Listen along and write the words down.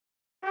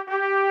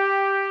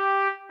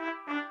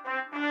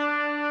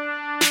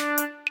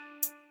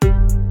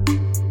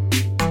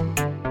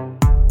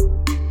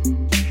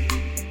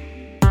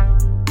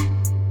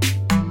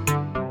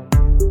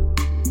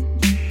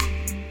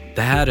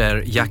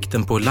är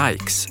Jakten på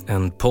likes,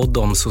 en podd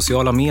om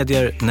sociala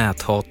medier,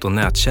 näthat och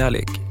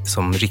nätkärlek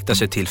som riktar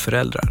sig till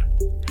föräldrar.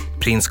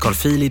 Prins Carl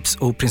Philips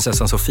och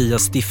prinsessan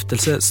Sofias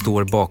stiftelse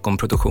står bakom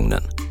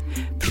produktionen.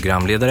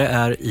 Programledare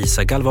är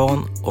Isa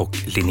Galvan och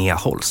Linnea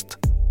Holst.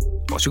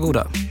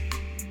 Varsågoda.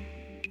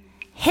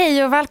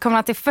 Hej och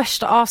välkomna till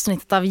första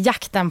avsnittet av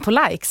Jakten på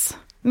likes.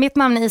 Mitt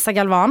namn är Isa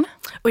Galvan.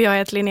 Och jag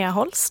heter Linnea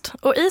Holst.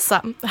 Och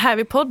Isa, här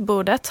vid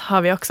poddbordet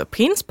har vi också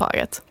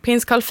prinsparet.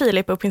 Prins Carl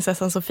Philip och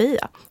prinsessan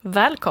Sofia.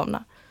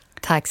 Välkomna.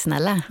 Tack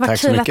snälla. Vad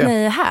kul att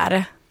ni är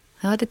här.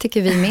 Ja, det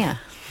tycker vi med.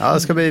 Ja,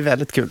 det ska bli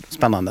väldigt kul.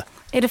 Spännande.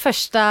 Är det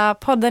första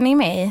podden ni är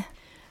med i?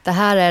 Det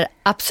här är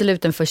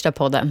absolut den första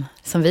podden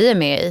som vi är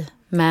med i.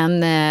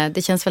 Men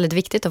det känns väldigt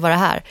viktigt att vara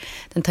här.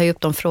 Den tar ju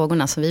upp de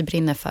frågorna som vi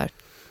brinner för.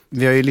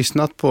 Vi har ju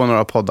lyssnat på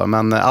några poddar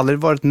men aldrig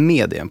varit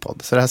med i en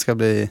podd. Så det här ska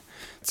bli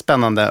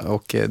spännande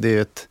och det är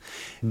ju ett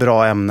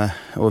bra ämne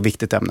och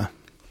viktigt ämne.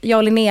 Jag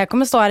och Linnea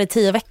kommer stå här i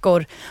 10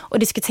 veckor och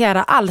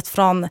diskutera allt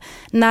från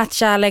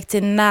nätkärlek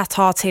till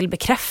näthat till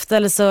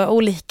bekräftelse,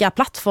 olika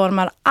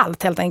plattformar,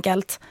 allt helt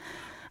enkelt.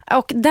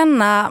 Och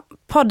denna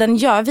podden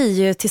gör vi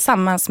ju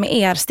tillsammans med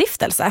er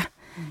stiftelse.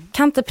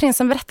 Kan inte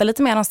prinsen berätta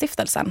lite mer om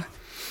stiftelsen?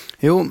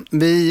 Jo,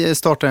 vi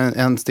startade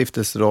en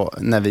stiftelse då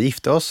när vi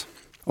gifte oss.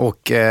 Och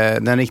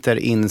den riktar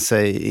in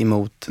sig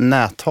emot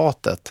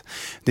näthatet.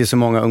 Det är så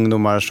många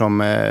ungdomar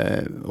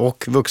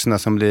och vuxna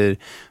som blir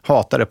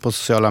hatade på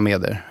sociala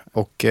medier.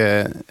 Och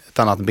ett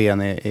annat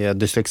ben är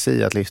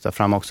dyslexi, att lyfta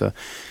fram också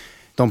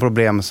de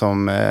problem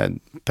som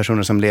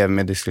personer som lever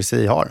med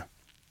dyslexi har.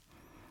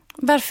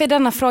 Varför är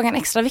denna frågan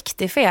extra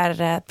viktig för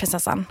er,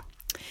 prinsessan?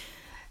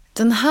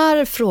 Den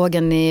här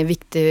frågan är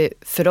viktig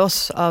för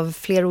oss av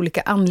flera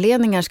olika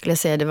anledningar skulle jag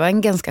säga. Det var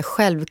en ganska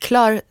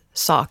självklar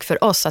sak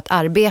för oss att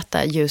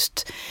arbeta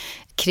just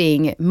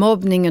kring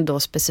mobbning och då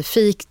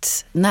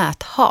specifikt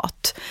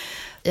näthat.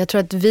 Jag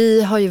tror att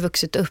vi har ju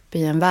vuxit upp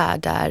i en värld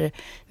där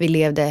vi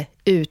levde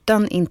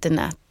utan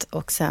internet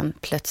och sen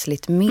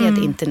plötsligt med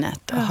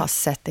internet och har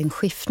sett en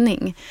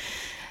skiftning.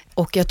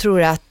 Och jag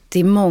tror att det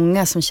är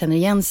många som känner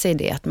igen sig i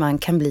det, att man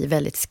kan bli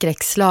väldigt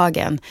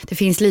skräckslagen. Det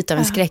finns lite av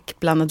en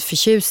skräckblandad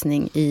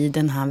förtjusning i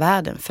den här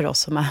världen för oss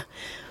som har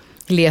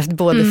levt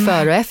både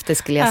före och efter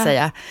skulle jag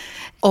säga.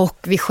 Och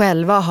vi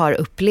själva har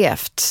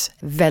upplevt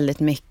väldigt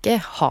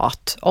mycket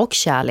hat och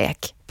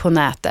kärlek på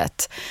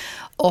nätet.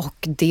 Och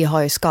det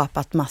har ju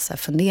skapat massa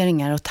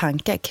funderingar och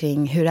tankar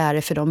kring hur är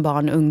det för de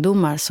barn och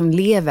ungdomar som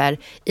lever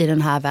i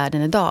den här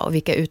världen idag och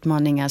vilka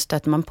utmaningar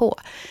stöter man på.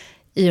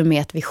 I och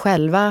med att vi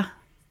själva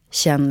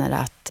känner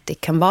att det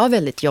kan vara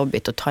väldigt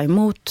jobbigt att ta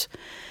emot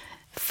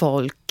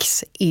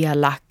folks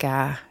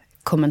elaka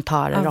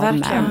kommentarer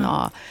om en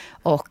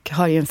och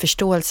har ju en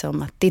förståelse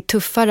om att det är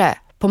tuffare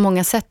på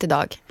många sätt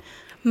idag.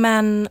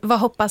 Men vad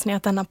hoppas ni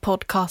att denna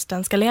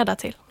podcasten ska leda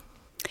till?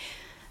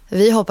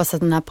 Vi hoppas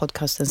att den här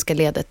podcasten ska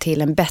leda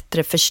till en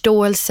bättre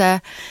förståelse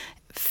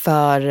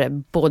för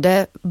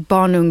både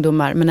barn och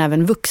ungdomar men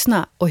även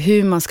vuxna och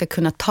hur man ska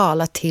kunna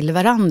tala till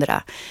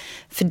varandra.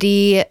 För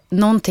det är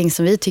någonting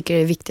som vi tycker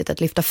är viktigt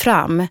att lyfta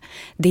fram.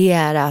 Det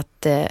är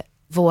att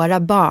våra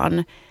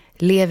barn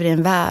lever i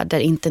en värld där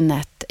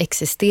internet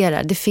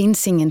existerar. Det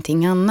finns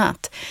ingenting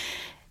annat.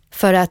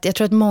 För att jag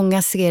tror att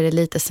många ser det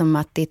lite som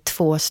att det är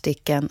 2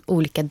 stycken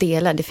olika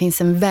delar. Det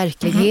finns en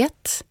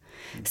verklighet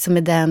som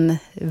är den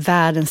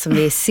världen som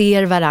vi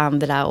ser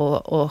varandra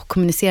och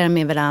kommunicerar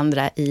med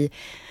varandra i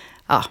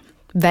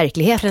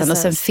verkligheten. Precis. Och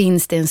sen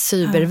finns det en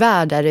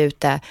cybervärld där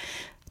ute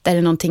där det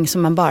är någonting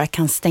som man bara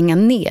kan stänga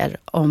ner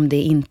om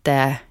det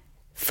inte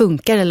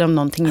funkar eller om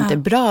någonting inte är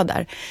bra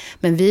där.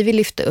 Men vi vill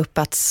lyfta upp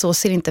att så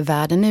ser inte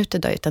världen ut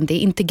idag utan det är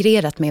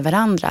integrerat med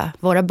varandra.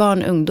 Våra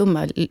barn och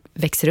ungdomar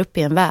växer upp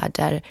i en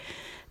värld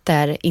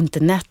där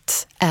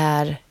internet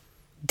är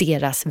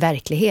deras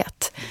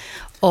verklighet.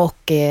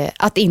 Och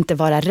att inte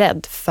vara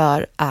rädd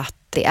för att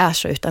det är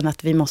så utan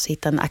att vi måste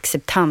hitta en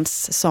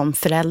acceptans som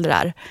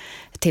föräldrar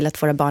till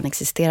att våra barn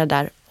existerar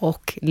där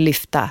och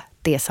lyfta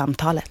det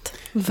samtalet.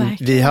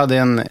 Vi hade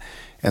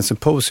en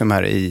symposium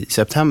här i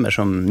september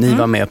som ni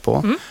var med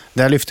på.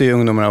 Där lyfter ju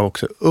ungdomarna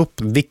också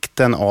upp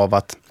vikten av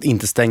att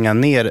inte stänga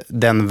ner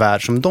den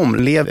värld som de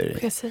lever i.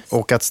 Precis.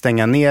 Och att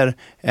stänga ner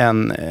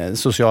en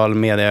social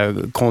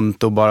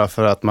mediekonto bara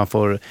för att man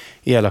får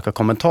elaka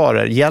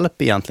kommentarer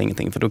hjälper egentligen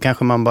ingenting. För då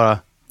kanske man bara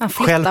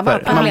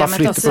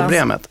flyttar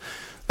problemet.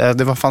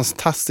 Det var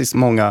fantastiskt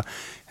många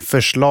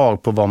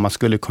förslag på vad man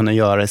skulle kunna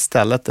göra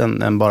istället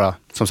än bara,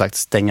 som sagt,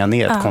 stänga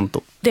ner ett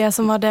konto. Det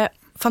som var det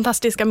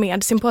fantastiska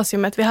med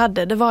symposiumet vi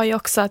hade, det var ju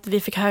också att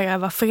vi fick höra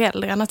vad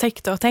föräldrarna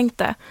tyckte och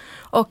tänkte.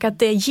 Och att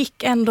det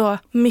gick ändå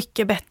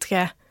mycket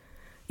bättre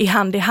i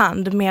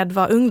hand med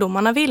vad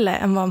ungdomarna ville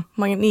än vad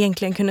man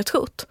egentligen kunde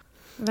trott.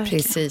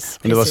 Precis.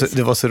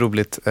 Det var så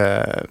roligt.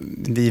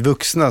 Vi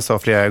vuxna sa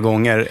flera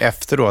gånger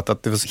efteråt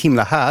att det var så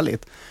himla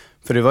härligt.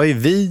 För det var ju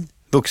vi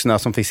vuxna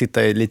som fick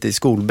sitta lite i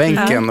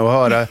skolbänken och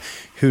höra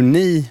hur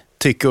ni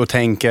tycker och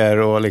tänker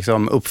och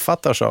liksom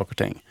uppfattar saker och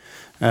ting.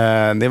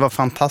 Det var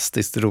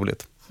fantastiskt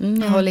roligt.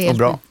 Jag håller helt och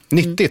bra.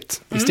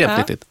 Nyttigt. Extremt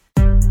nyttigt.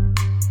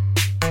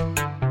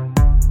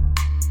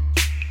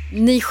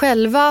 Ni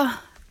själva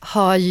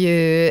har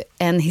ju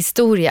en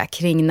historia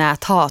kring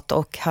näthat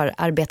och har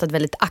arbetat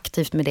väldigt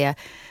aktivt med det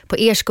på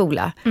er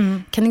skola.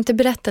 Kan ni inte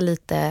berätta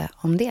lite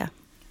om det?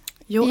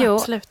 Jo,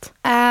 absolut.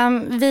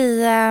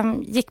 Vi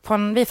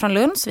är från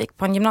Lund, så vi gick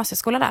på en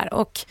gymnasieskola där.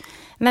 Och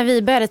när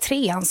vi började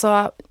 3:an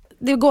så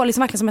det går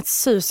liksom verkligen som ett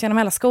sus genom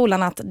hela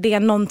skolan att det är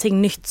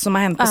någonting nytt som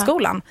har hänt på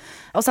skolan.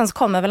 Och sen så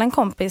kommer väl en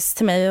kompis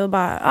till mig och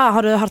bara,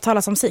 har du hört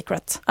talas om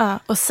Secret? Ja,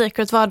 och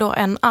Secret var då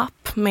en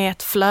app med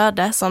ett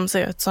flöde som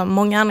ser ut som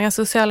många andra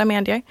sociala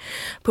medier.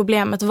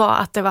 Problemet var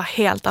att det var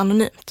helt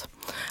anonymt.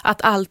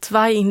 Att allt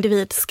varje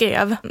individ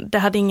skrev, det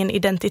hade ingen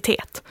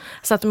identitet.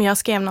 Så att om jag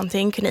skrev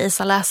någonting kunde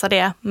Isa läsa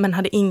det, men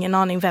hade ingen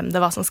aning vem det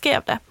var som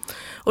skrev det.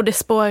 Och det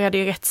spårade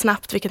ju rätt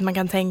snabbt, vilket man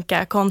kan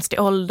tänka,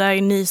 konstig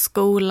ålder, ny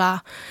skola,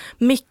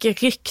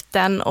 mycket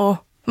rykten och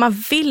man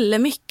ville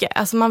mycket.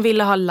 Alltså man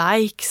ville ha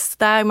likes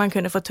där, man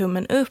kunde få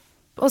tummen upp.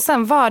 Och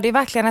sen var det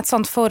verkligen ett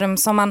sånt forum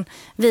som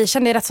vi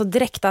kände rätt så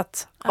direkt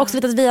att, också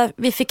lite att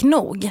vi fick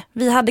nog.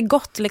 Vi hade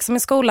gått liksom i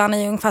skolan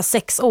i ungefär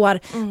 6 år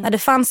när det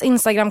fanns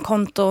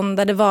Instagram-konton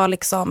där det var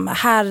liksom,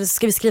 här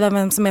ska vi skriva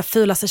vem som är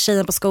fulaste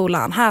tjejen på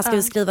skolan. Här ska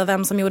vi skriva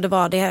vem som gjorde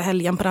vad det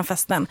helgen på den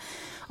festen.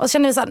 Och så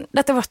kände vi så här,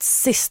 detta är vårt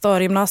sista år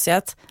i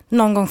gymnasiet.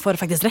 Någon gång får det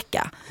faktiskt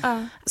räcka.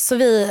 Så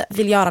vi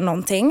vill göra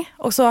någonting.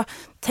 Och så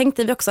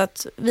tänkte vi också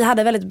att vi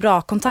hade väldigt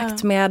bra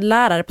kontakt med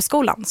lärare på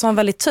skolan som var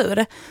väldigt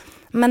tur.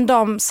 Men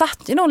de satt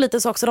ju nog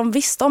lite så också. De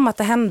visste om att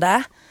det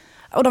hände.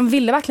 Och de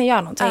ville verkligen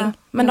göra någonting.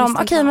 Men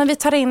men vi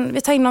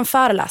tar in någon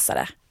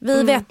föreläsare.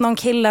 Vi vet någon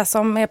kille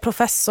som är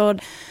professor.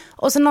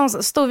 Och så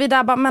stod vi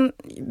där bara, men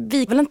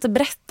vi vill inte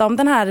berätta om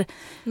den här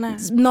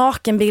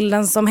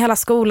nakenbilden som hela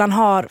skolan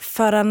har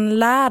för en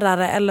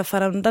lärare eller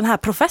för den här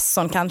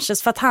professorn kanske.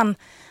 För att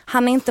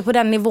han är inte på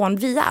den nivån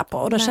vi är på.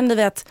 Och då kände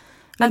vi att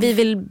vi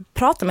vill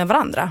prata med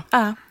varandra.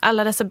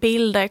 Alla dessa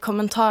bilder,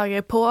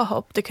 kommentarer,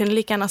 påhopp, det kunde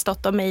lika gärna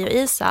stått om mig och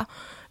Isa.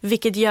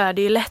 Vilket gör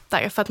det ju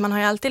lättare, för att man har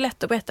ju alltid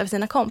lätt att berätta för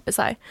sina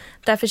kompisar.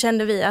 Därför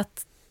kände vi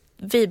att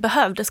vi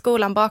behövde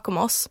skolan bakom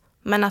oss,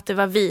 men att det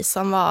var vi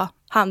som var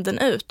handen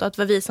ut och att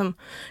det var vi som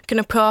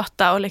kunde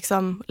prata och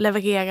liksom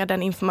leverera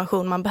den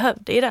information man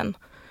behövde i den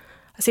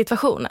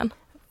situationen.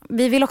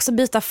 Vi vill också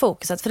byta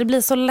fokuset, för det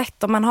blir så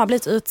lätt om man har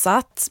blivit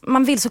utsatt.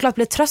 Man vill såklart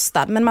bli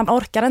tröstad, men man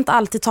orkar inte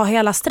alltid ta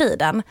hela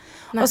striden.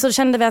 Och så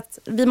kände vi att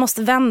vi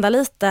måste vända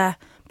lite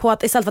på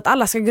att istället för att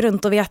alla ska gå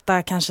runt och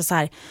veta kanske så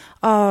här,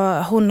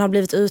 hon har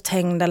blivit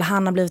uthängd eller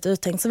han har blivit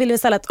uthängd, så vill vi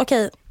istället,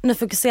 nu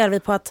fokuserar vi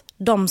på att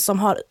de som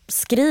har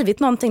skrivit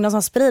någonting, de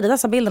som sprider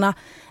dessa bilderna,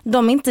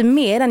 de är inte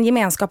med i den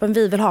gemenskapen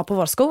vi vill ha på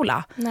vår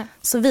skola.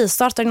 Så vi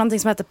startade någonting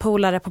som heter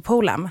Polare på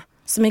Polhem,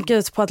 som gick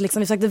ut på att liksom,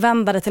 vi försökte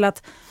vända det till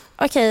att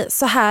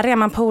så här är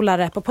man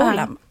polare på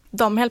Polhem.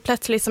 De helt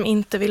plötsligt som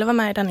inte ville vara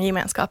med i den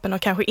gemenskapen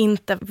och kanske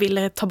inte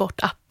ville ta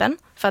bort appen,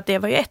 för att det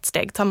var ju ett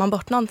steg, tar man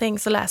bort någonting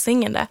så läser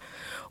ingen det.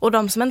 Och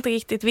de som inte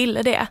riktigt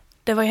ville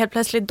det var ju helt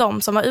plötsligt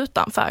de som var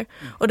utanför.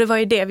 Och det var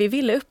ju det vi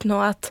ville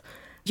uppnå, att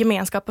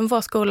gemenskapen på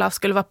vår skola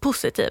skulle vara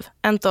positiv,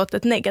 inte åt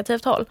ett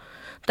negativt håll.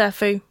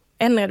 Därför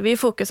ändrade vi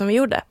fokus som vi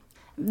gjorde.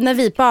 När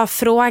vi bara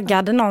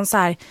frågade någon så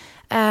här,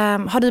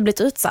 har du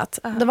blivit utsatt?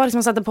 Det var liksom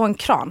att sätta på en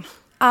kran.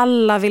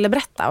 Alla ville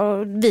berätta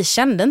och vi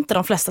kände inte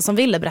de flesta som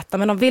ville berätta,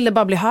 men de ville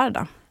bara bli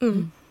hörda.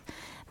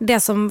 Det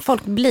som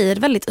folk blir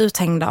väldigt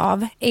uthängda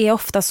av är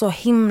ofta så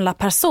himla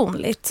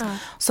personligt.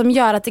 Som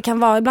gör att det kan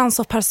vara ibland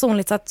så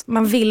personligt att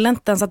man vill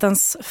inte ens att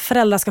ens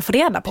föräldrar ska få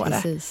reda på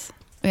det.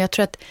 Och jag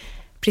tror att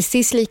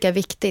precis lika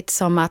viktigt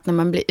som att när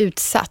man blir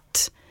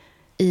utsatt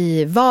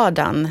i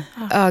vardagen,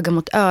 öga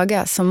mot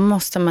öga, så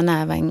måste man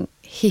även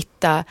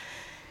hitta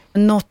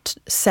något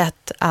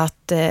sätt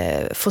att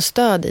få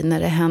stöd i när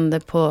det händer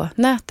på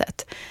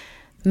nätet.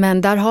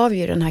 Men där har vi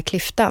ju den här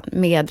klyftan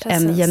med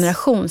en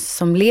generation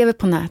som lever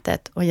på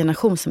nätet och en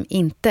generation som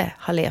inte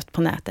har levt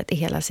på nätet i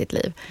hela sitt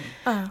liv.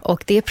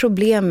 Och det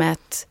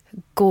problemet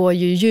går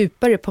ju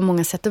djupare på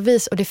många sätt och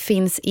vis, och det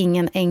finns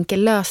ingen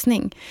enkel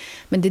lösning.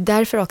 Men det är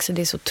därför också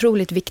det är så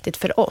otroligt viktigt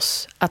för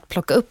oss att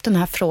plocka upp den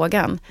här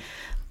frågan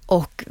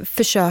och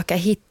försöka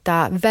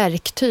hitta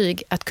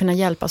verktyg att kunna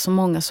hjälpa så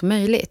många som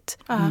möjligt.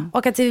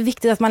 Och att det är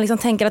viktigt att man liksom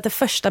tänker att det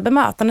första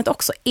bemötandet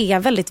också är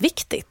väldigt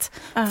viktigt.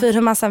 För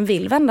hur man sen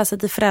vill vända sig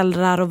till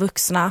föräldrar och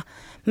vuxna.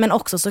 Men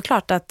också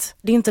såklart att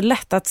det är inte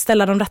lätt att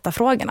ställa de rätta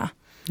frågorna.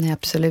 Nej,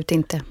 absolut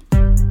inte.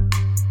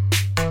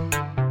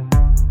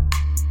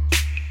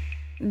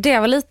 Det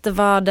var lite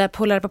vad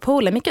Polare på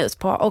Polhem gick ut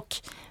på, och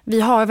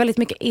vi har väldigt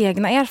mycket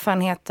egna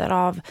erfarenheter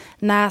av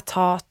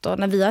näthat och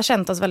när vi har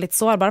känt oss väldigt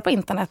sårbara på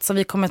internet, som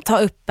vi kommer ta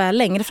upp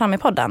längre fram i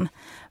podden.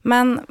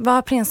 Men vad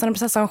har prinsen och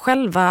prinsessan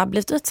själva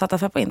blivit utsatta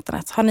för på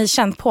internet? Har ni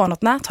känt på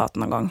något näthat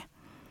någon gång?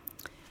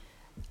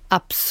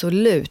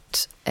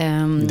 Absolut.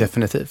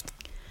 Definitivt.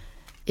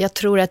 Jag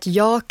tror att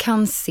jag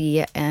kan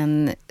se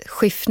en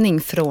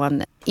skiftning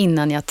från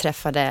innan jag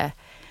träffade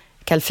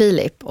Carl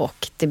Philip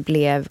och det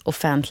blev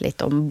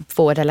offentligt om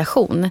vår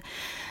relation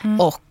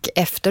och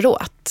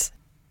efteråt.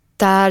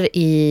 Där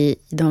i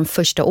de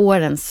första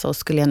åren så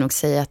skulle jag nog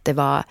säga att det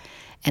var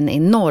en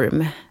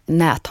enorm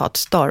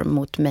näthatstorm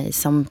mot mig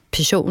som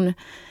person.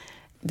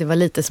 det var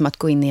lite som att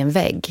gå in i en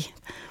vägg.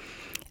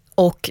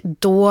 Och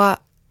då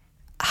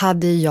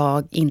hade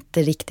jag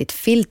inte riktigt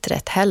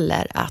filtret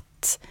heller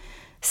att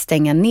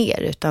stänga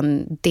ner,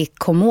 utan det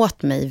kom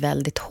åt mig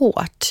väldigt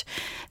hårt.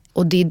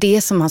 Och det är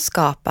det som har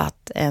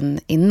skapat en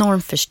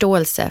enorm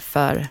förståelse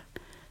för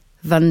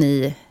vad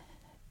ni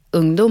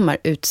ungdomar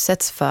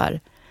utsätts för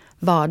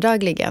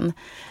vardagligen.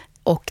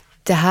 Och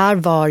det här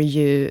var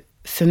ju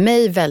för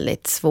mig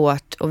väldigt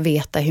svårt att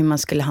veta hur man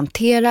skulle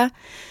hantera.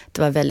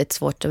 Det var väldigt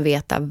svårt att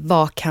veta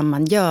vad kan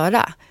man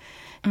göra.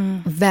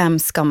 Vem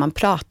ska man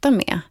prata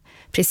med?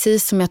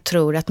 Precis som jag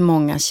tror att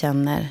många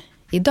känner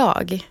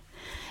idag.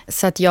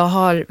 Så att jag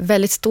har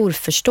väldigt stor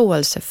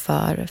förståelse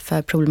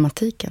för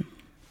problematiken.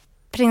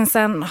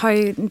 Prinsen,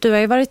 du har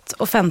ju varit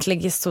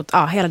offentlig i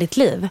hela ditt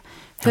liv.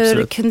 Hur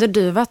Absolut. kunde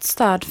du vara ett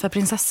stöd för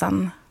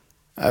prinsessan?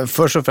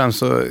 Först och främst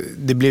så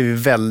det blev ju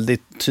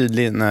väldigt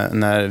tydligt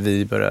när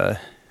vi började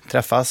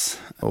träffas.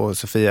 Och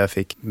Sofia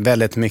fick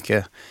väldigt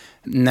mycket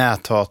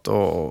näthat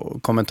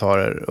och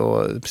kommentarer.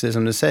 Och precis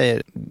som du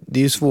säger, det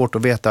är ju svårt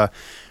att veta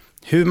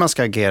hur man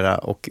ska agera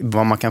och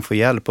vad man kan få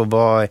hjälp och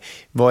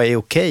vad är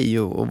okej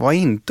och vad är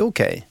inte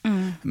okej.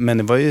 Men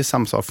det var ju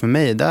samma sak för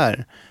mig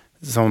där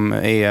som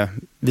är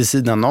vid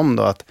sidan om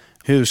då, att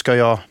hur ska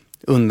jag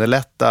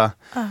underlätta?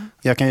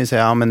 Jag kan ju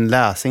säga, men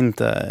läs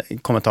inte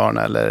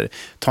kommentarerna eller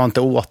ta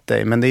inte åt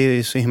dig, men det är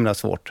ju så himla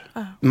svårt.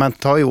 Man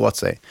tar ju åt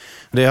sig.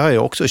 Det har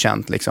jag också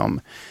känt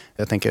liksom.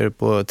 Jag tänker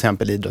på till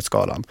exempel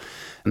idrottsskalan.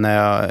 När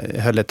jag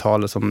höll ett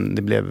tal som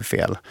det blev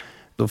fel,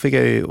 då fick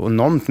jag ju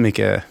enormt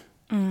mycket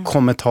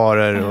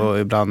kommentarer och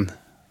ibland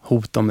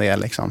hot om det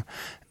liksom.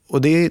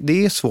 Och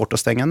det är svårt att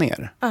stänga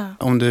ner.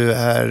 Om du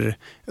är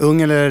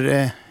ung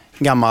eller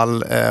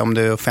gammal, om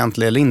du är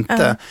offentlig eller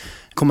inte.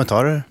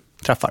 Kommentarer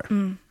träffar.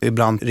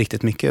 Ibland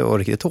riktigt mycket och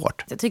riktigt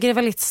hårt. Jag tycker det är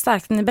väldigt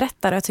starkt när ni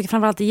berättar. Jag tycker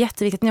framförallt det är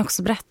jätteviktigt att ni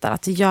också berättar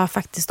att det gör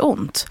faktiskt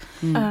ont.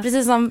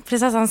 Precis som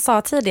prinsessan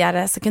sa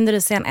tidigare så kunde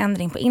du se en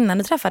ändring på innan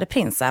du träffade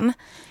prinsen.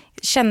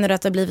 Känner du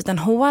att du har blivit en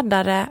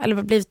hårdare, eller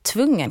blivit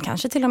tvungen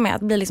kanske till och med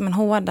att bli liksom en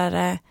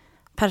hårdare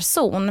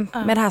person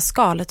med det här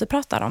skalet du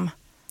pratar om?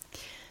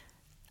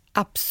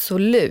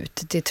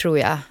 Absolut, det tror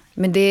jag.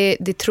 Men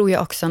det tror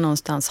jag också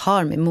någonstans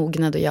har med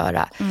mognad att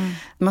göra.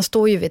 Man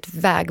står ju vid ett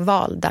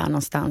vägval där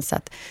någonstans,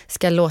 att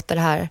ska jag låta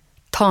det här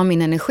ta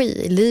min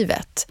energi i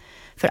livet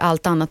för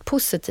allt annat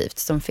positivt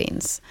som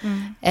finns?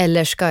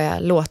 Eller ska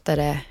jag låta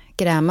det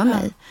gräma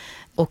mig?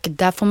 Och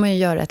där får man ju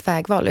göra ett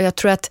vägval. Och jag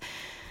tror att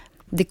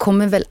det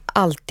kommer väl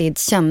alltid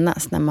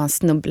kännas när man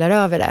snubblar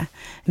över det.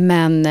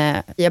 Men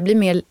jag blir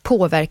mer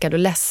påverkad och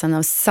ledsen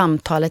av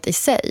samtalet i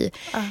sig.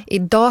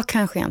 Idag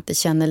kanske jag inte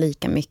känner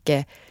lika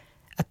mycket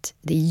att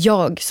det är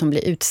jag som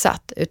blir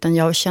utsatt. Utan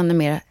jag känner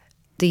mer att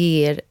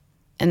det är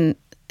en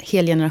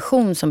hel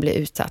generation som blir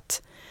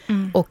utsatt.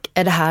 Och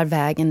är det här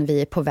vägen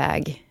vi är på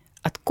väg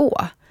att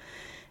gå?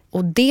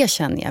 Och det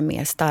känner jag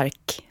mer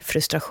stark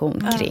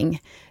frustration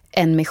kring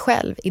än mig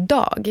själv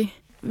idag.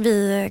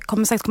 Vi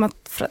kommer säkert komma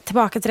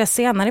tillbaka till det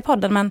senare i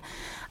podden, men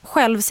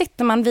själv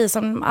sitter man, vi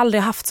som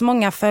aldrig haft så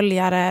många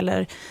följare,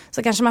 eller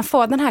så kanske man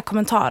får den här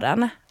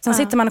kommentaren. Sen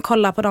sitter man och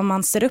kollar på dem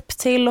man ser upp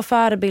till och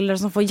förebilder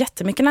som får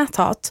jättemycket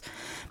näthat.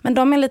 Men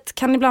de är lite,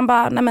 kan ibland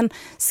bara, nej men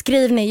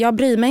skriv ni, jag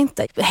bryr mig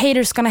inte.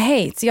 Haters gonna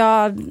hate,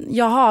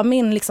 jag har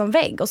min liksom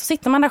vägg. Och så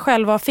sitter man där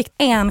själv och fick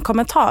en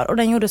kommentar och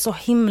den gjorde så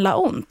himla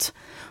ont.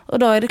 Och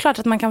då är det klart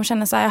att man kan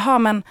känna så här, jaha,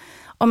 men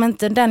om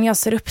inte den jag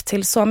ser upp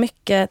till så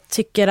mycket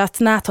tycker att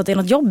näthat är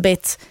något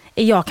jobbigt,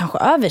 är jag kanske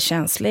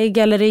överkänslig,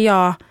 eller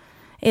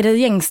är det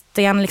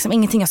egentligen liksom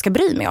ingenting jag ska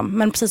bry mig om?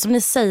 Men precis som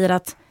ni säger,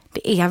 att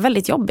det är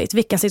väldigt jobbigt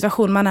vilken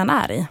situation man än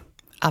är i.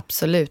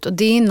 Absolut, och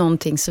det är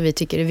någonting som vi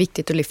tycker är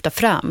viktigt att lyfta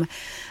fram.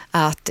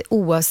 Att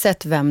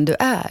oavsett vem du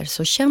är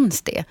så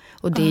känns det,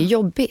 och det är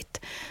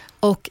jobbigt.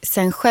 Och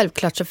sen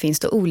självklart så finns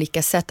det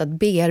olika sätt att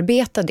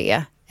bearbeta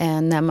det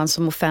när man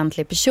som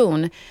offentlig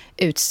person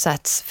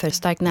utsätts för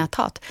starkt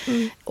näthat.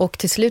 Och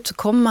till slut så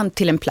kommer man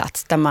till en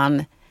plats där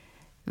man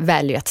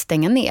väljer att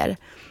stänga ner.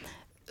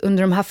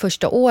 Under de här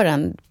första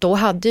åren, då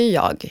hade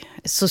jag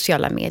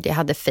sociala medier,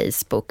 hade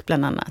Facebook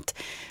bland annat.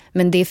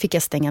 Men det fick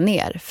jag stänga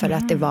ner för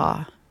att det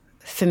var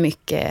för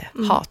mycket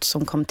hat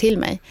som kom till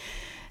mig.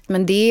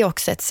 Men det är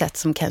också ett sätt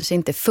som kanske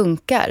inte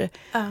funkar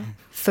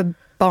för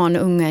barn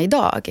och unga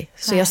idag.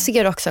 Så jag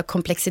ser också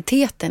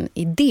komplexiteten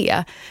i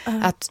det.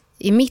 Att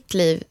i mitt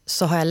liv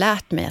så har jag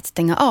lärt mig att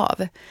stänga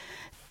av.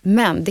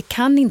 Men det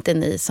kan inte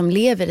ni som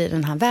lever i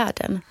den här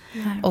världen.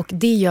 Och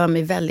det gör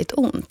mig väldigt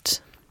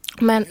ont.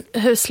 Men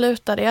hur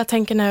slutar det? Jag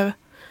tänker nu,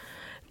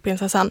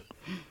 prinsessan,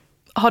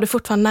 har du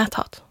fortfarande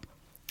näthat?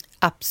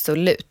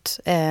 Absolut.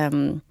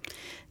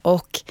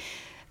 Och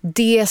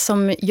det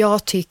som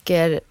jag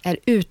tycker är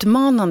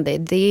utmanande,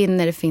 det är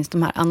när det finns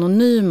de här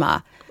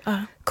anonyma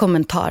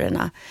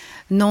kommentarerna.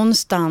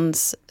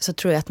 Någonstans så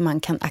tror jag att man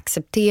kan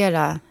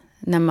acceptera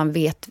när man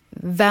vet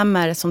vem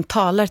är det som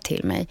talar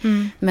till mig.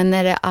 Men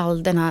när det är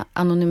all den här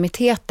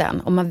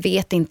anonymiteten och man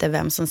vet inte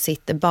vem som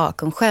sitter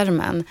bakom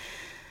skärmen,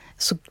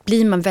 så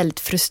blir man väldigt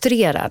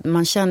frustrerad.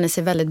 Man känner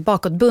sig väldigt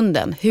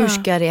bakåtbunden. Hur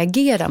ska jag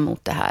reagera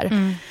mot det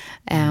här?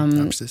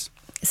 Ja, precis.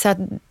 Så att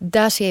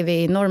där ser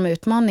vi enorma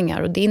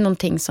utmaningar och det är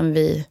någonting som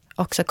vi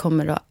också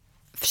kommer att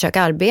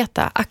försöka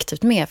arbeta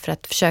aktivt med för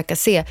att försöka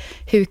se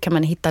hur kan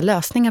man hitta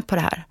lösningar på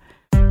det här.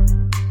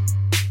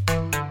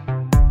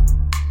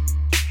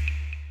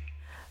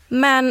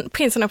 Men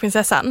prinsen och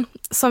prinsessan,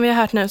 som vi har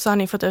hört nu så har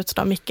ni fått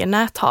utstå mycket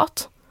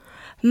näthat.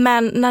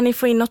 Men när ni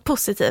får in något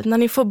positivt, när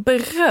ni får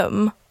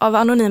beröm av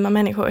anonyma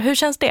människor, hur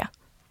känns det?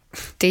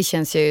 Det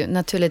känns ju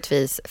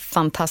naturligtvis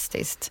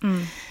fantastiskt.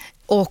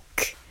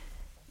 Och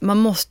man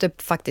måste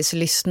faktiskt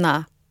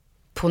lyssna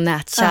på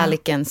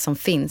nätkärleken som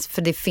finns.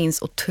 För det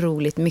finns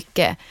otroligt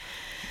mycket.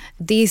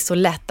 Det är så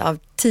lätt av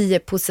 10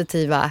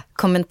 positiva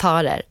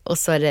kommentarer och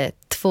så är det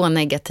 2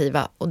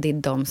 negativa och det är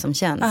de som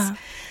känns.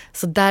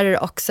 Så där är det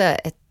också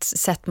ett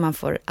sätt man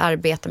får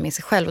arbeta med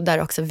sig själv och där är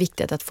det också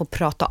viktigt att få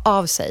prata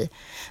av sig.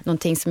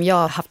 Någonting som jag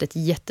har haft ett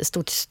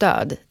jättestort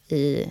stöd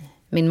i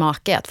min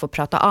make, att få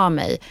prata av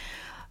mig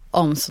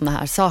om såna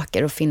här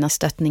saker och finna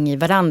stöttning i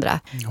varandra.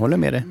 Jag håller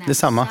med dig,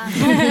 detsamma.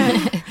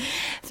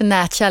 För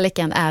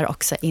nätkärleken är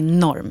också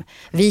enorm.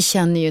 Vi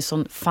känner ju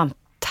sån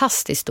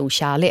fantastiskt stor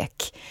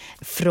kärlek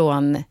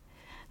från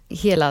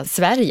hela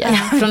Sverige,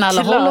 från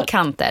alla håll och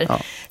kanter. Ja.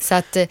 Så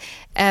att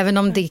även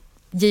om det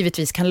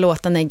givetvis kan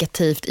låta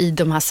negativt i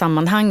de här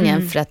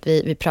sammanhangen för att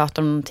vi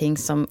pratar om någonting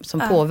som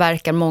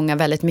påverkar många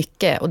väldigt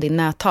mycket och det är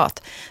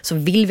näthat, så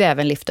vill vi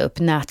även lyfta upp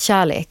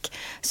nätkärlek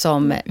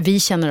som vi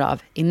känner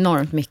av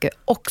enormt mycket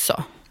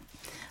också.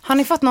 Har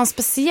ni fått någon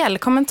speciell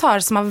kommentar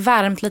som har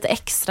värmt lite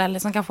extra eller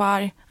som kanske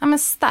har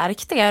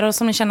stärkt er och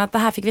som ni känner att det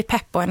här fick vi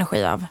pepp och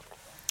energi av?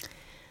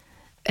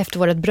 Efter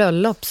vårt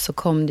bröllop så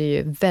kom det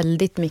ju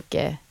väldigt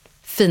mycket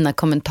fina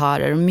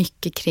kommentarer och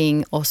mycket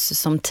kring oss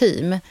som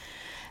team.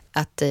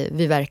 Att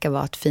vi verkar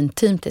vara ett fint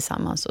team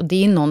tillsammans. Och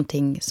det är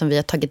någonting som vi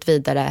har tagit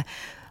vidare.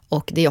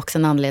 Och det är också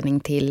en anledning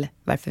till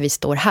varför vi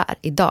står här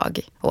idag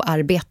och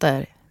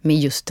arbetar med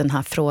just den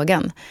här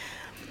frågan.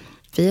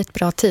 Vi är ett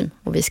bra team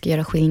och vi ska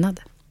göra skillnad.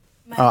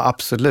 Ja,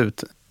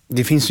 absolut.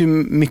 Det finns ju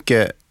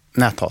mycket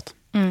näthat.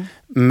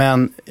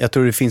 Men jag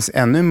tror det finns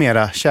ännu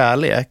mera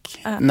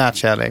kärlek,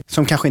 nätkärlek,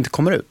 som kanske inte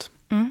kommer ut.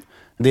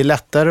 Det är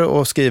lättare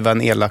att skriva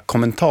en elak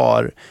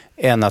kommentar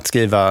än att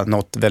skriva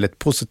något väldigt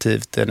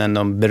positivt eller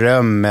någon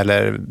beröm.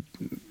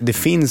 Det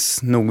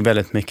finns nog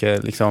väldigt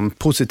mycket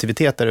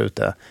positivitet där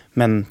ute.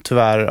 Men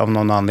tyvärr av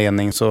någon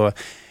anledning så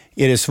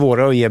är det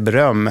svårare att ge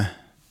beröm.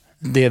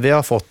 Det vi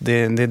har fått,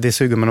 det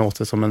suger man åt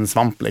det som en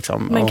svamp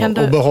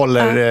och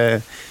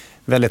behåller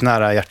väldigt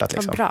nära hjärtat.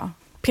 Vad bra.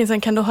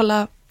 Prinsen, kan du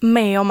hålla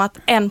med om att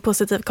en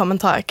positiv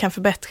kommentar kan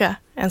förbättra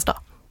ens dag?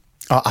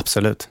 Ja,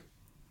 absolut.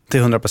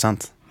 Till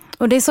 100%.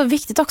 Och det är så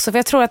viktigt också, för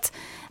jag tror att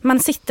man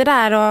sitter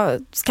där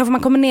och kanske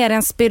man kommer ner i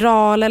en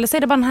spiral eller så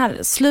är det bara den här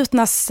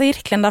slutna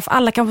cirkeln där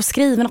alla kan få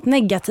skriva något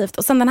negativt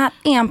och sen den här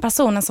en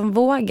personen som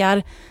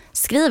vågar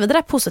skriva det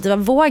där positiva,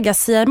 vågar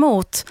säga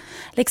emot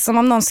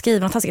om någon skriver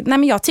något taskigt. Nej,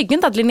 men jag tycker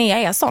inte att Linnea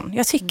är sån.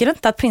 Jag tycker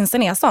inte att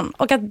prinsen är sån.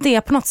 Och att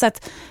det på något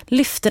sätt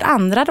lyfter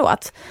andra då.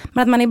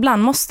 Men att man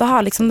ibland måste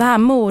ha det här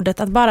modet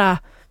att bara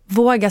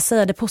våga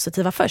säga det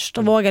positiva först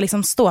och våga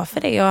stå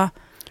för det.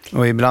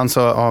 Och ibland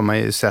så har man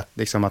ju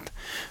sett att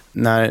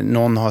när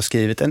någon har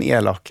skrivit en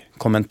elak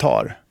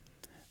kommentar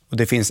och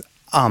det finns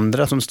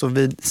andra som står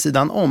vid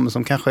sidan om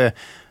som kanske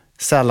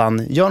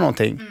sällan gör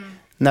någonting.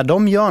 När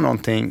de gör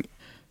någonting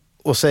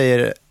och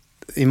säger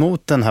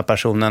emot den här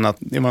personen att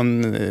det var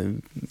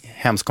en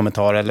hemsk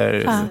kommentar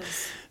eller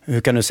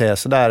hur kan du säga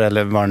sådär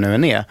eller vad det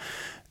nu är.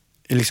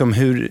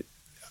 Hur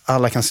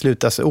alla kan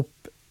sluta sig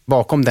upp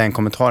bakom den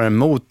kommentaren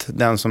mot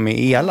den som är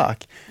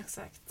elak.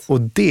 Exakt.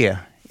 Och det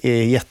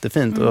är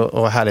jättefint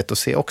och härligt att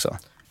se också.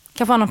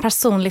 Kan vara någon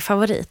personlig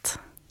favorit?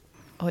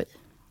 Oj.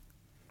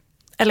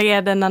 Eller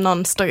är det när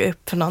någon står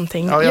upp för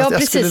någonting? Ja,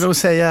 jag skulle nog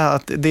säga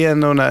att det är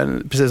nog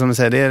precis som du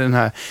säger, det är den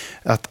här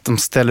att de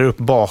ställer upp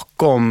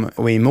bakom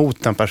och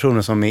emot den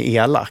personen som är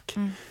elak.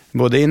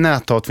 Både i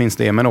näthat finns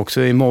det, men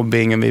också i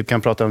mobbing, vi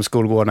kan prata om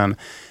skolgården,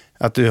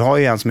 att du har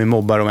ju en som är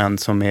mobbar och en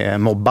som är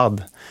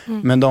mobbad.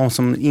 Men de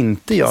som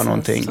inte gör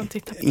någonting,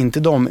 inte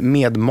de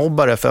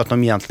medmobbare för att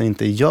de egentligen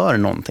inte gör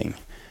någonting.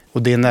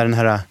 Och det är när den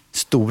här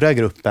stora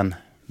gruppen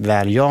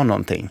väl gör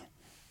någonting.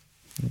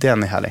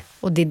 Den är härlig.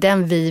 Och det är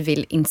den vi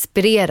vill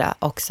inspirera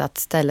också, att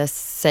ställa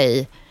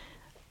sig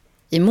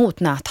emot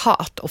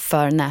näthat och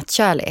för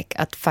nätkärlek.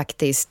 Att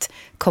faktiskt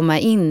komma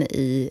in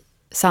i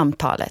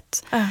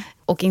samtalet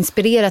och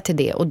inspirera till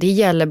det. Och det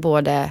gäller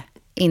både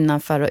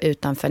innanför och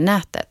utanför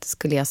nätet,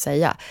 skulle jag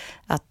säga.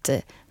 Att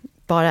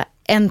bara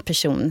en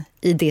person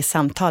i det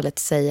samtalet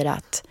säger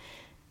att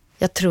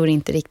jag tror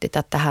inte riktigt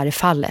att det här är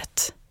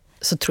fallet,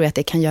 så tror jag att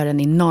det kan göra en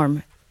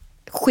enorm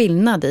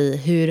skillnad i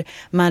hur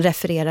man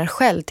refererar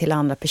själv till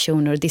andra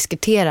personer och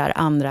diskuterar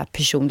andra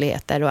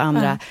personligheter och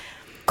andra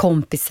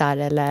kompisar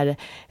eller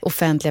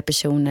offentliga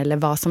personer eller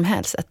vad som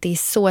helst. Att det är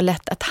så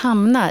lätt att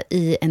hamna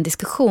i en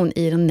diskussion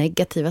i de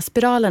negativa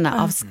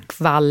spiralerna av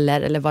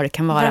skvaller eller vad det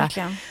kan vara.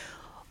 Verkligen.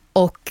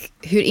 Och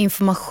hur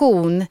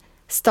information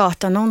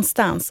startar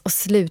någonstans och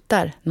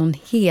slutar någon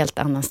helt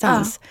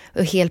annanstans.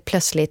 Och helt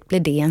plötsligt blir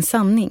det en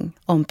sanning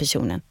om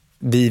personen.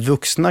 vi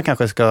vuxna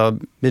kanske ska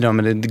bidra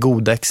med det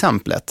goda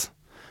exemplet.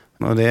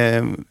 Och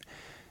det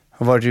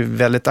har varit ju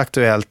väldigt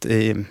aktuellt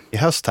i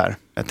höst här.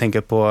 Jag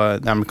tänker på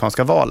det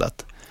amerikanska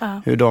valet.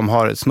 Ja. Hur de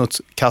har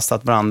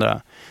smutskastat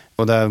varandra.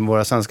 Och där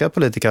våra svenska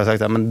politiker har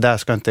sagt att men där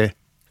ska inte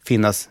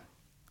finnas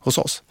hos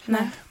oss.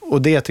 Nej.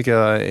 Och det tycker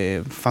jag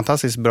är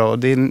fantastiskt bra. Och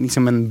det är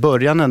liksom en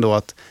början ändå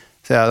att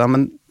säga att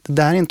men det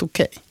där är inte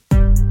okej.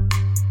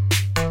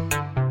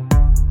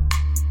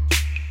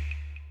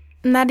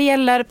 När det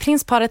gäller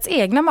prinsparets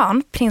egna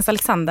barn, prins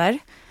Alexander,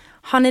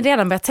 har ni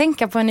redan börjat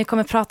tänka på hur ni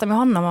kommer prata med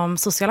honom om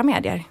sociala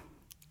medier?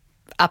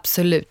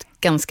 Absolut,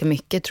 ganska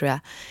mycket tror jag.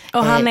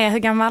 Och han är hur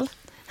gammal?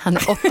 Han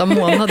är 8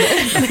 månader.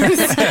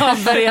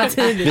 Så börjar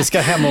tidigt. Vi ska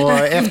hem och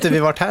efter vi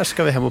varit här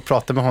ska vi hem och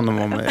prata med honom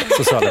om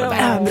sociala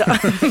medier.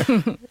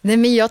 Nej,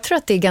 men jag tror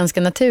att det är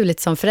ganska naturligt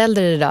som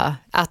förälder idag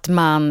att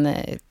man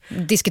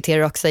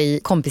diskuterar också i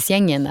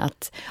kompisgängen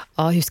att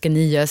hur ska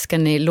ni göra? Ska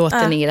ni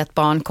låta ert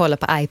barn kolla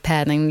på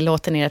iPaden?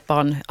 Låter ni ert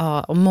barn?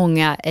 Och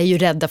många är ju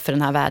rädda för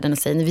den här världen och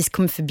säger vi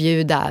kommer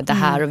förbjuda det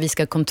här och vi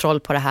ska ha kontroll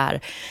på det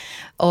här.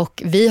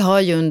 Och vi har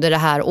ju under det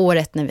här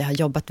året när vi har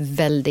jobbat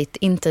väldigt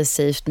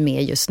intensivt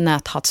med just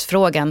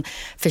näthatsfrågan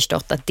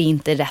förstått att det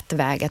inte är rätt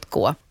väg att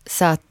gå.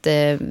 Så att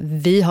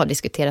vi har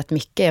diskuterat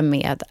mycket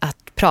med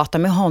att prata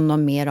med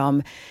honom mer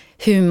om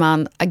hur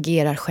man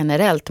agerar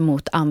generellt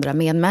mot andra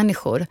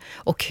medmänniskor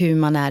och hur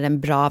man är en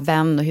bra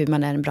vän och hur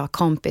man är en bra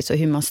kompis och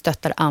hur man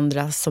stöttar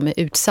andra som är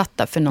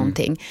utsatta för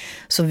någonting.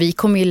 Så vi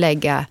kommer ju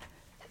lägga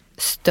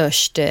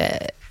störst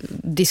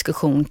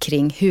diskussion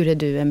kring hur är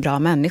du en bra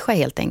människa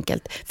helt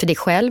enkelt. För dig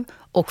själv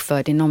och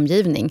för din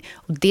omgivning.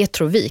 Och det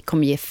tror vi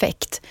kommer ge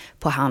effekt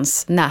på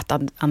hans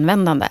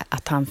nätanvändande.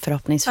 Att han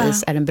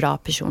förhoppningsvis är en bra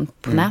person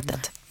på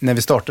nätet. När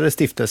vi startade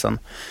stiftelsen,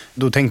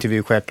 då tänkte vi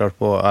ju självklart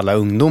på alla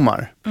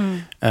ungdomar.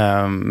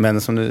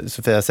 Men som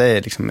Sofia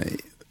säger, liksom,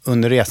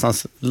 under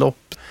resans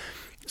lopp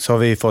så har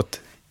vi fått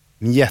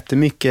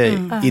jättemycket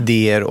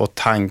idéer och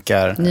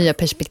tankar. Nya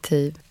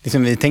perspektiv.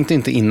 Liksom, vi tänkte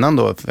inte innan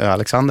då, för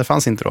Alexander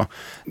fanns inte då,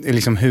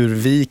 liksom hur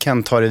vi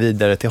kan ta det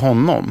vidare till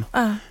honom.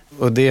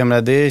 Och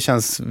det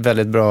känns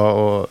väldigt bra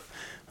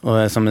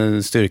och som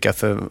en styrka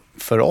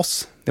för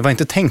oss. Det var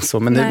inte tänkt så,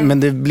 men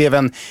det blev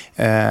en...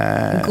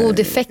 god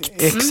effekt.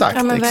 Exakt,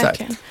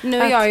 exakt.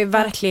 Nu är jag ju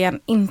verkligen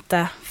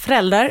inte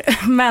förälder,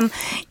 men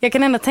jag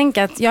kan ändå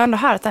tänka att jag har ändå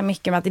hört det här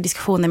mycket med att det är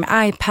diskussioner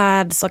med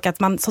iPads och att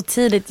man så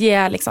tidigt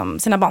ger liksom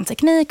sina barn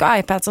teknik och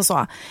iPads och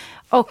så.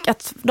 Och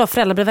att då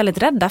föräldrar blir väldigt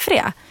rädda för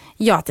det.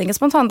 Jag tänker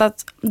spontant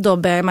att då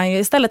bör man ju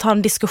istället ha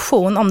en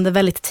diskussion om det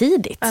väldigt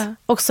tidigt.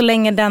 Och så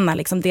länge denna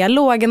liksom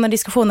dialogen och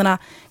diskussionerna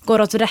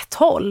går åt rätt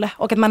håll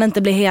och att man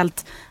inte blir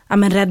helt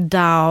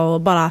rädda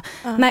och bara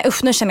nej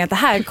usch, nu känner jag att det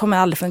här kommer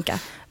aldrig funka.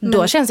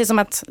 Då känns det som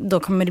att då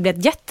kommer det bli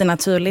ett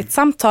jättenaturligt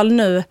samtal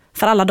nu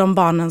för alla de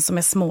barnen som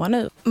är små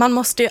nu. Man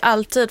måste ju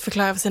alltid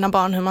förklara för sina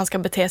barn hur man ska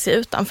bete sig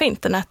utanför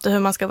internet och hur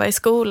man ska vara i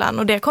skolan.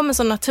 Och det kommer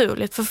så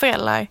naturligt för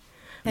föräldrar.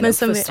 Men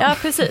som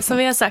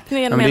vi har sagt nu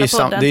genom hela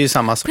podden. Det är ju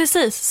samma sak.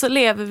 Precis, så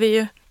lever vi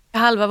ju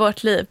halva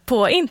vårt liv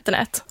på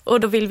internet. Och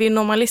då vill vi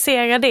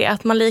normalisera det.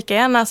 Att man lika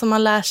gärna som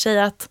man lär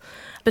sig att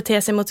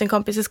bete sig mot sin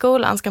kompis i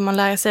skolan ska man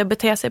lära sig att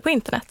bete sig på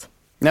internet.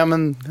 Ja,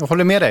 men jag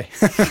håller med dig.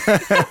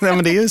 Nej,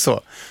 men det är ju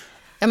så.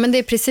 Ja, men det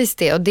är precis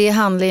det. Och det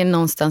handlar ju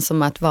någonstans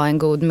om att vara en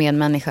god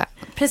medmänniska.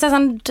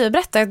 Prinsessan, du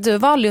berättade att du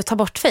valde att ta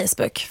bort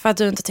Facebook för att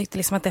du inte tyckte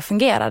liksom att det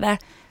fungerade.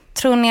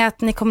 Tror ni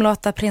att ni kommer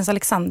låta prins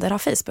Alexander ha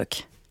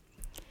Facebook?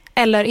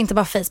 Eller inte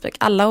bara Facebook,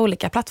 alla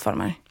olika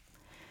plattformar?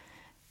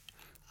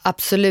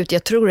 Absolut,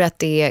 jag tror att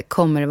det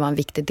kommer att vara en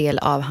viktig del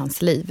av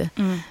hans liv.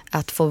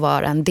 Att få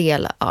vara en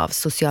del av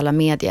sociala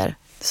medier.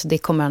 Så det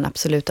kommer han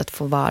absolut att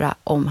få vara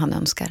om han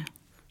önskar.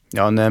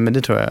 Ja, nej, men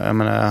det tror jag. Jag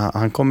menar,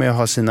 han kommer ju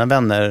ha sina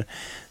vänner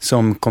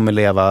som kommer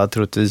leva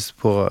troligtvis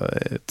på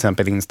till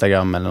exempel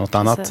Instagram eller något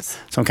annat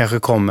som kanske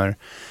kommer.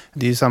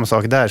 Det är ju samma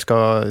sak där.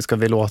 Ska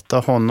vi låta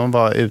honom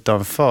vara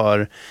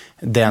utanför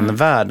den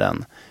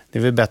världen? Det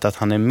är väl bättre att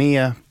han är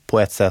med på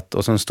ett sätt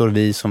och så står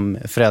vi som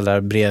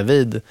föräldrar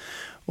bredvid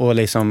och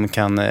liksom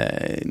kan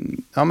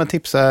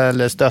tipsa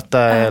eller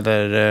stötta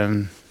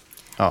eller...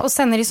 Och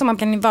sen är det så man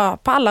kan vara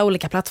på alla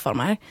olika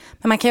plattformar.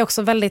 Men man kan ju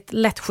också väldigt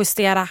lätt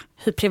justera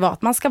hur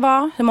privat man ska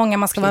vara, hur många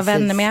man ska vara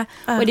vänner med.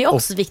 Och det är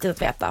också viktigt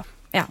att veta.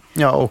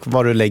 Ja, och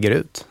vad du lägger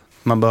ut.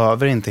 Man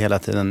behöver inte hela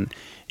tiden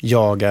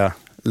jaga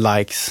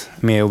likes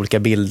med olika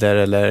bilder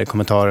eller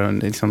kommentarer.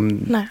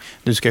 Liksom,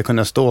 du ska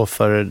kunna stå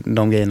för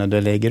de grejerna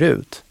du lägger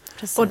ut.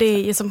 Precis. Och det är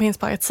ju som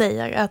prinsparet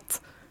säger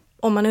att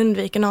om man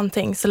undviker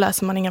någonting så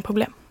löser man inga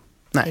problem.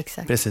 Nej,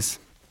 exakt. Precis.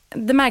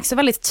 Det märks ju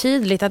väldigt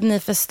tydligt att ni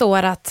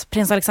förstår att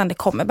prins Alexander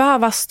kommer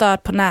behöva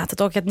stöd på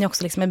nätet och att ni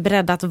också liksom är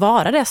beredda att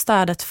vara det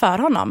stödet för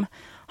honom.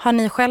 Har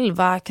ni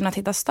själva kunnat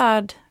hitta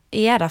stöd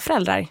i era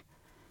föräldrar?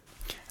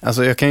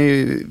 Alltså jag kan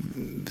ju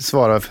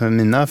svara för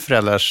mina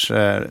föräldrars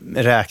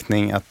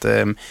räkning att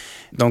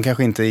de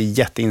kanske inte är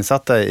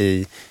jätteinsatta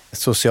i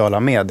sociala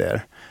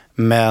medier.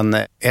 Men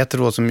ett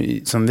råd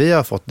som vi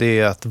har fått, det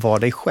är att vara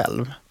dig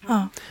själv.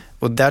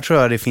 Och där tror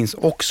jag det finns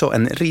också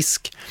en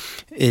risk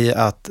i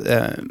att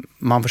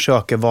man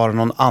försöker vara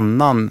någon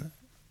annan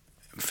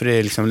för det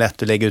är liksom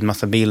lätt att lägga ut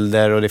massa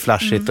bilder och det är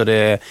flashigt och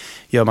det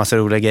gör massa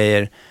roliga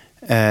grejer.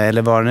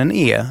 Eller vad den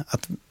är.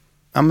 Att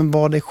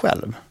vara dig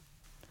själv.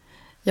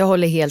 Jag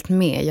håller helt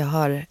med. Jag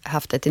har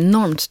haft ett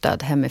enormt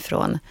stöd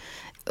hemifrån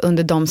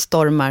under de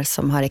stormar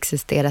som har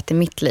existerat i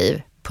mitt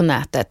liv på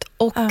nätet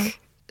och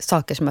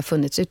saker som har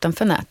funnits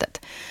utanför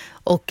nätet.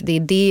 Och det är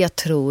det jag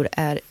tror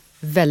är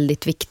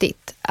väldigt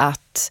viktigt,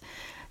 att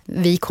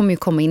vi kommer ju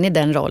komma in i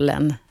den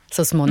rollen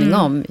så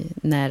småningom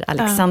när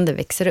Alexander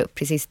växer upp.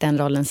 Precis den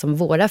rollen som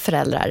våra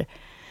föräldrar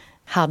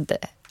hade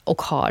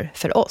och har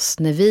för oss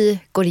när vi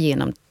går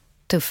igenom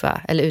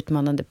tuffa eller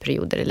utmanande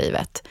perioder i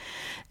livet.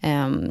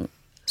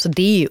 Så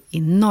det är ju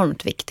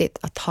enormt viktigt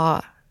att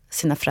ha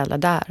sina föräldrar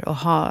där och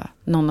ha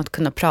någon att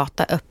kunna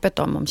prata öppet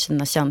om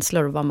sina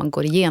känslor och vad man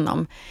går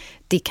igenom.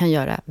 Det kan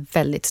göra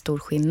väldigt stor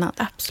skillnad.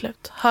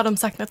 Absolut. Har de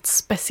sagt något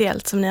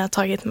speciellt som ni har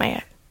tagit med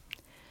er?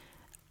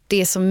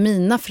 Det som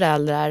mina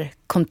föräldrar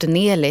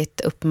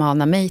kontinuerligt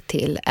uppmanar mig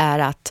till är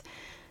att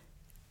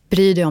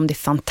bry dig om det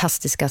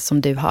fantastiska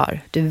som du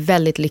har. Du är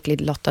väldigt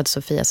lyckligt lottad,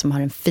 Sofia, som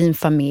har en fin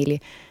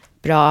familj,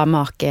 bra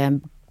make,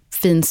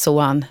 fin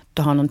son.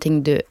 Du har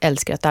någonting du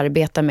älskar att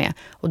arbeta med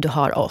och du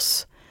har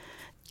oss.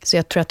 Så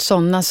jag tror att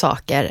sådana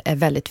saker är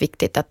väldigt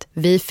viktigt, att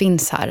vi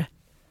finns här.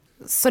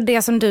 Så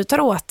det som du tar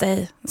åt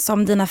dig,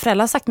 som dina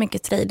föräldrar har sagt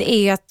mycket till dig, det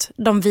är att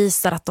de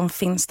visar att de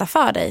finns där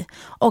för dig.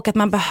 Och att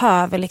man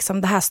behöver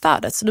liksom det här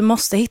stödet. Så du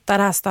måste hitta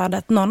det här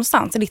stödet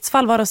någonstans. I ditt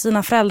fall var det hos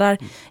dina föräldrar.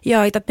 Jag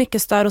har hittat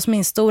mycket stöd hos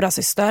min stora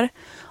syster.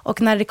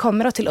 Och när det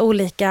kommer då till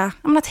olika,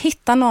 att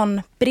hitta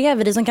någon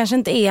bredvid dig som kanske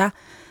inte är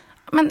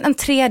en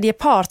tredje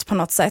part på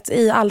något sätt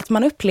i allt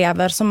man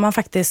upplever som man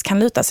faktiskt kan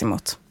luta sig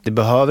mot. Det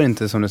behöver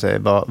inte, som du säger,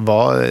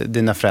 vara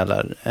dina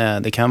föräldrar.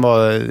 Det kan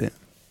vara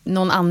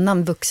någon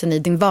annan vuxen i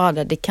din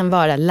vardag. Det kan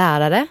vara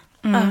lärare.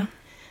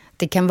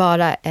 Det kan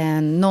vara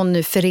någon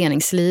i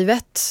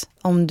föreningslivet.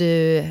 Om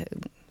du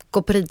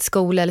går på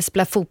ridskola eller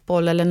spelar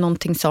fotboll eller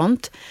någonting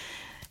sånt.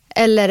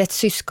 Eller ett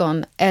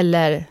syskon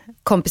eller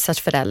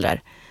kompisars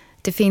föräldrar.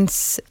 Det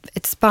finns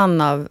ett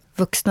spann av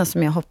vuxna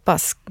som jag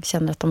hoppas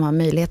känner att de har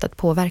möjlighet att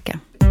påverka.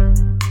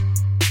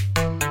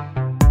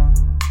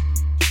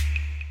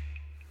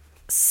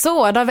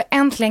 Så, då har vi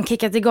äntligen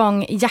kickat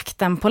igång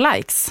jakten på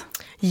likes.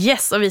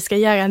 Yes, och vi ska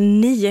göra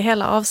 9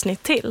 hela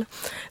avsnitt till.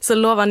 Så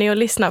lovar ni att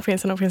lyssna,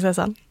 prinsen och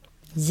prinsessan?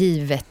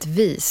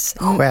 Givetvis.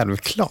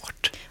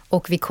 Självklart.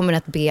 Och vi kommer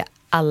att be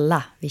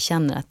alla vi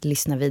känner att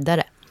lyssna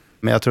vidare.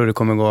 Men jag tror det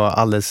kommer gå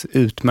alldeles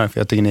utmärkt, för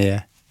jag tycker ni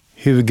är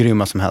hur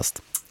grymma som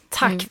helst.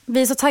 Tack.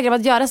 Vi är så taggade på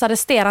att göra dessa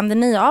resterande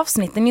 9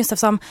 avsnitten just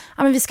eftersom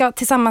vi ska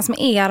tillsammans med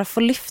er få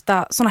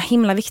lyfta såna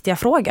himla viktiga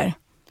frågor.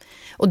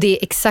 Och det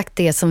är exakt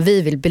det som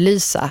vi vill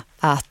belysa,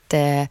 att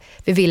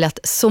vi vill att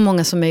så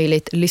många som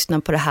möjligt lyssnar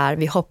på det här.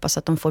 Vi hoppas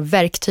att de får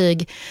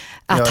verktyg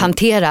att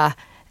hantera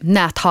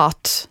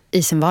näthat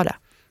i sin vardag.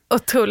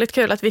 Otroligt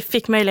kul att vi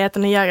fick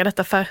möjligheten att göra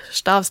detta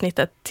första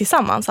avsnittet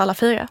tillsammans, alla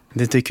 4.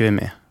 Det tycker vi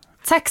med.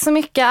 Tack så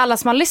mycket alla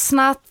som har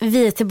lyssnat.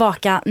 Vi är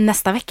tillbaka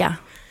nästa vecka.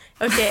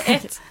 Okej,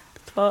 1,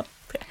 2,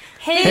 3.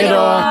 Hej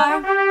då!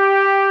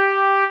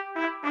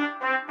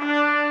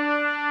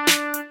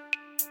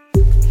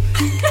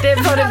 Det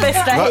var det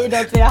bästa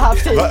hejdot vi har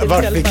haft hittills.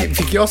 Varför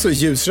fick jag så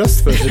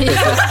ljusröst för?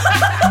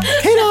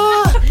 Hej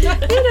då!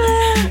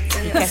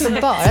 Vi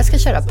kanske bara ska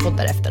köra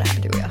poddar efter det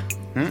här, du och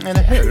jag.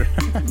 Eller hur?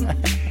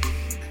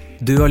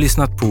 Du har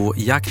lyssnat på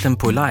Jakten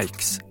på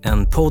likes,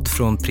 en podd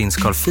från prins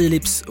Carl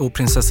Philips och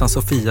prinsessan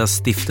Sofias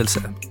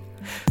stiftelse.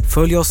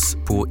 Följ oss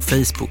på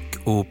Facebook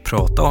och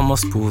prata om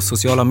oss på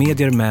sociala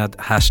medier med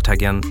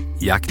hashtaggen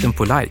Jakten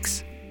på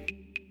likes.